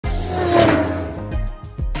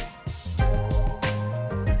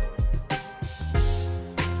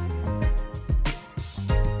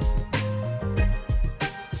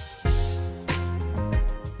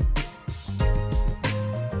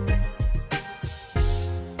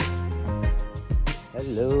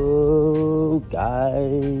Hello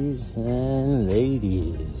guys and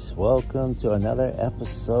ladies, welcome to another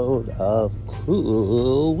episode of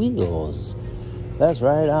Cool Wheels. That's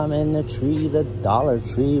right, I'm in the tree, the Dollar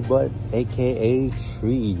Tree, but aka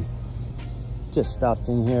Tree. Just stopped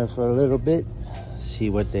in here for a little bit,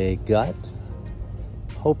 see what they got.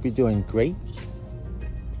 Hope you're doing great.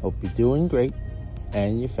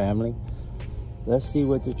 And your family. Let's see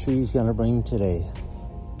what the tree's gonna bring today.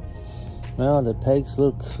 Well, the pegs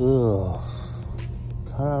look kind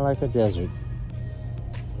of like a desert.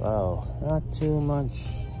 Wow, not too much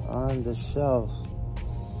on the shelf.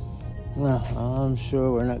 Well, I'm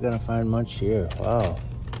sure we're not gonna find much here. Wow.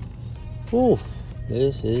 Ooh,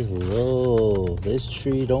 this is low. This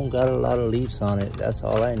tree don't got a lot of leaves on it. That's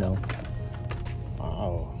all I know.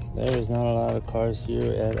 Wow, there's not a lot of cars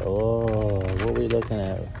here at all. What are we looking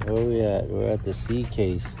at? Where are we at? We're at the C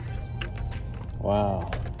case. Wow.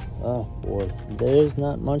 Oh boy, there's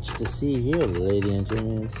not much to see here, ladies and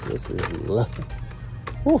gentlemen. This is low.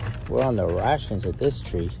 Whew, we're on the rations at this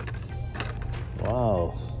tree.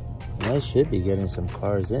 Wow, they should be getting some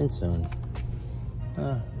cars in soon.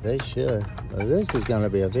 They should. Well, this is going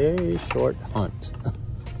to be a very short hunt.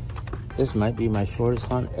 This might be my shortest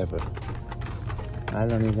hunt ever. I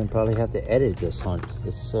don't even probably have to edit this hunt.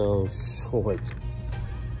 It's so short.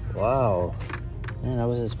 Wow. Man, I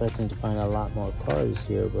was expecting to find a lot more cars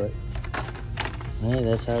here, but hey,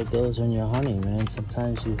 that's how it goes when you're hunting, man.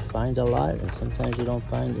 Sometimes you find a lot, and sometimes you don't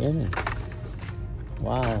find any.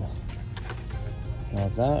 Wow. Now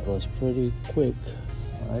that was pretty quick.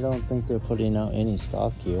 I don't think they're putting out any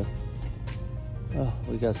stock here. Oh,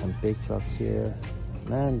 we got some big trucks here.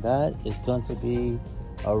 Man, that is going to be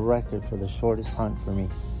a record for the shortest hunt for me.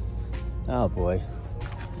 Oh boy.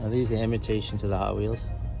 Are these an imitation to the Hot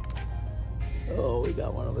Wheels? Oh, we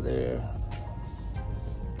got one over there.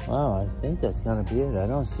 Wow, I think that's gonna be it. I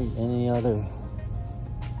don't see any other.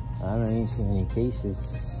 I don't even see any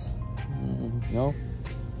cases. No.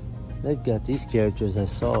 They've got these characters I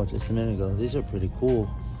saw just a minute ago. These are pretty cool.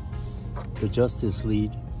 The Justice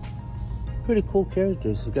League. Pretty cool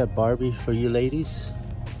characters. We got Barbie for you ladies.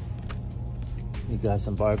 You got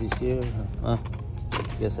some Barbies here.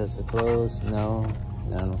 Guess that's the clothes. No.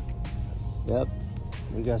 Yep.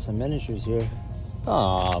 We got some miniatures here.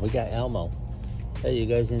 Oh, we got Elmo. Hey, you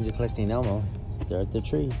guys into collecting Elmo? They're at the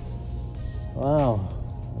tree. Wow,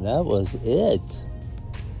 that was it.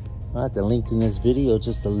 I'll have to link in this video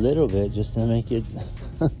just a little bit just to make it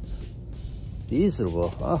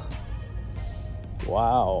feasible. Oh.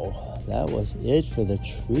 Wow, that was it for the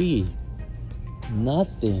tree.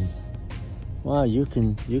 Nothing. Wow, you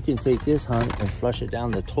can take this hunt and flush it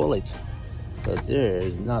down the toilet. But there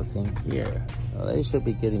is nothing here. Well, they should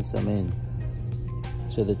be getting some in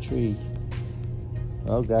to the tree.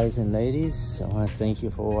 Well, guys and ladies, I want to thank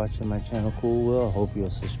you for watching my channel, Cool Wheel. I hope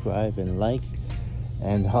you'll subscribe and like.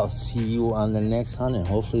 And I'll see you on the next hunt, and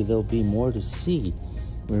hopefully there'll be more to see.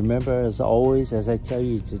 Remember, as always, as I tell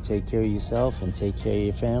you, to take care of yourself and take care of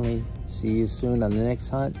your family. See you soon on the next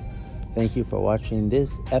hunt. Thank you for watching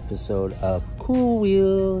this episode of Cool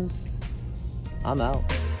Wheels. I'm out.